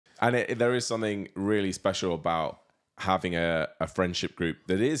And there is something really special about having a friendship group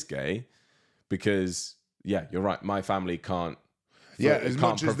that is gay, because yeah, you're right. My family can't. Yeah, as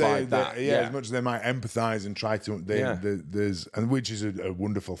can't much as as much as they might empathise and try to, there's and which is a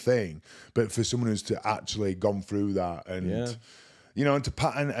wonderful thing. But for someone who's to actually gone through that and you know, and to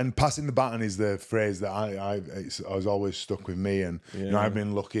and passing the baton is the phrase that I was always stuck with me. And you know, I've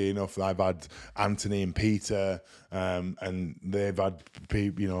been lucky enough that I've had Anthony and Peter, and they've had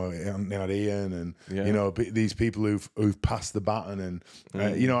people, you know, they had Ian, and you know, these people who've passed the baton.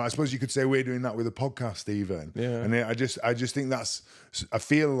 And you know, I suppose you could say we're doing that with a podcast even. Yeah. And I just think I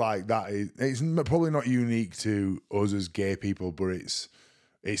feel like that it's probably not unique to us as gay people, but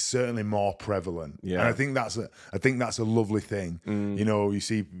it's certainly more prevalent. Yeah. And I think that's a lovely thing. You know,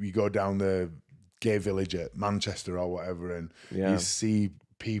 you go down the gay village at Manchester or whatever, and you see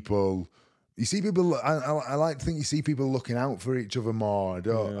people. I like to think you see people looking out for each other more.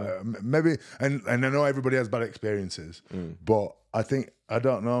 Maybe, and I know everybody has bad experiences, but I think, I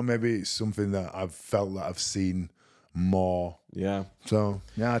don't know, maybe it's something that I've felt that I've seen more. Yeah. So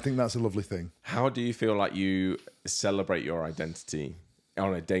yeah, I think that's a lovely thing. How do you feel like you celebrate your identity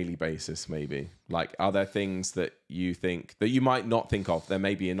on a daily basis? Maybe, like, are there things that you think that you might not think of? They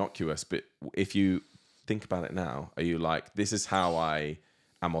may be innocuous, but if you think about it now, are you like, this is how I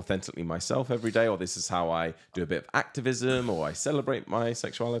am authentically myself every day, or this is how I do a bit of activism, or I celebrate my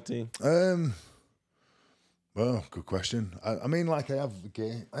sexuality? Well, good question. I mean, like, I have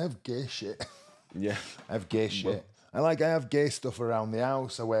gay shit. Yeah. I have gay shit. I have gay stuff around the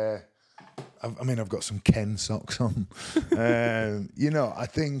house. I've got some Ken socks on. You know, I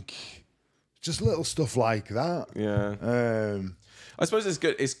think just little stuff like that. Yeah. I suppose it's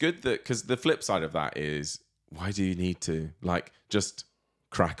good. It's good that, because the flip side of that is, why do you need to, like, just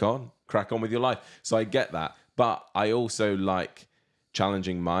crack on with your life? So I get that, but I also like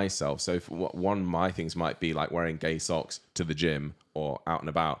challenging myself. So one of my things might be like wearing gay socks to the gym or out and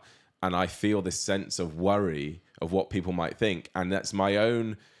about, and I feel this sense of worry of what people might think, and that's my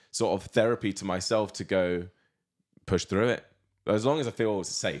own sort of therapy to myself to go push through it. As long as I feel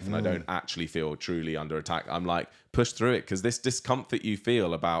safe and I don't actually feel truly under attack, I'm like, push through it, because this discomfort you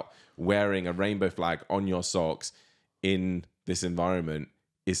feel about wearing a rainbow flag on your socks in this environment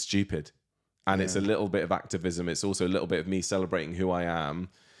is stupid. And it's a little bit of activism. It's also a little bit of me celebrating who I am.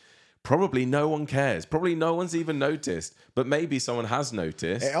 Probably no one cares. Probably no one's even noticed. But maybe someone has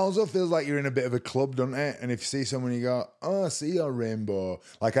noticed. It also feels like you're in a bit of a club, doesn't it? And if you see someone, you go, "Oh, I see your rainbow."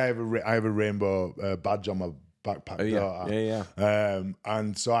 Like I have a rainbow badge on my backpack. Oh, yeah. Yeah.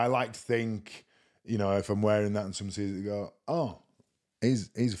 And so I like to think, you know, if I'm wearing that and someone sees it, go, "Oh, he's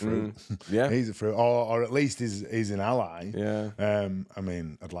a fruit." Yeah. He's a fruit, or at least he's an ally. Yeah. I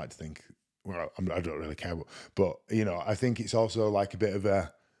mean, I'd like to think. Well, I don't really care, but you know, I think it's also like a bit of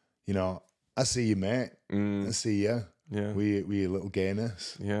a, you know, I see you, mate. I see you. Yeah. We a little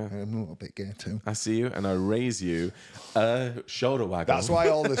gayness. Yeah. I'm a little bit gay too. I see you, and I raise you a shoulder waggle. That's why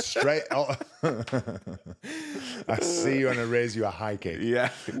all the straight. I see you, and I raise you a high kick. Yeah.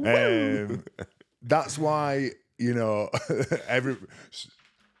 That's why, you know,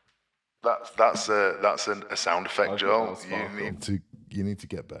 That's a sound effect, Joel. You need to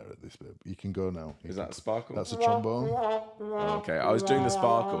get better at this bit. You can go now. Is that a sparkle? That's a trombone. Oh, okay, I was doing the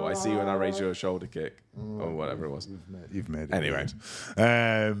sparkle. I see you when I raise you a shoulder kick, or whatever it was. You've made it. Anyway,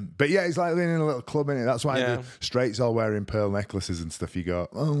 but yeah, it's like being in a little club, innit? That's why the straights all wearing pearl necklaces and stuff. You go,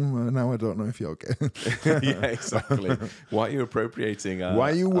 oh, now I don't know if you're gay. Yeah, exactly. Why are you appropriating?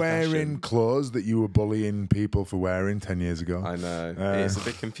 Why are you wearing clothes that you were bullying people for wearing 10 years ago? I know. It's a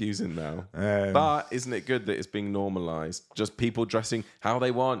bit confusing now. But isn't it good that it's being normalized? Just people dressing how they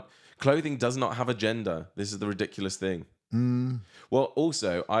want. Clothing does not have a gender. This is the ridiculous thing. Well,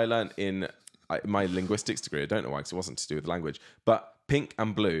 also, I learned in my linguistics degree, I don't know why, because it wasn't to do with language, but pink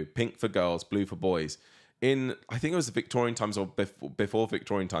and blue. Pink for girls, blue for boys. In, I think it was the Victorian times or before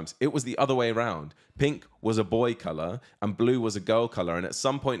Victorian times, it was the other way around. Pink was a boy colour and blue was a girl colour. And at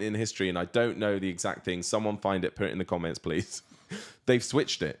some point in history, and I don't know the exact thing, someone find it, put it in the comments, please. They've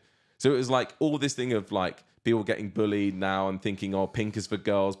switched it. So it was like all this thing of like people getting bullied now and thinking, oh, pink is for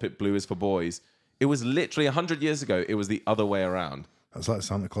girls, blue is for boys. It was literally 100 years ago, it was the other way around. That's like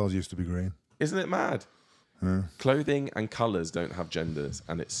Santa Claus used to be green. Isn't it mad? Clothing and colours don't have genders,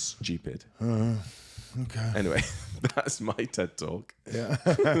 and it's stupid. Okay. Anyway, that's my TED Talk. Yeah.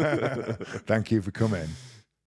 Thank you for coming.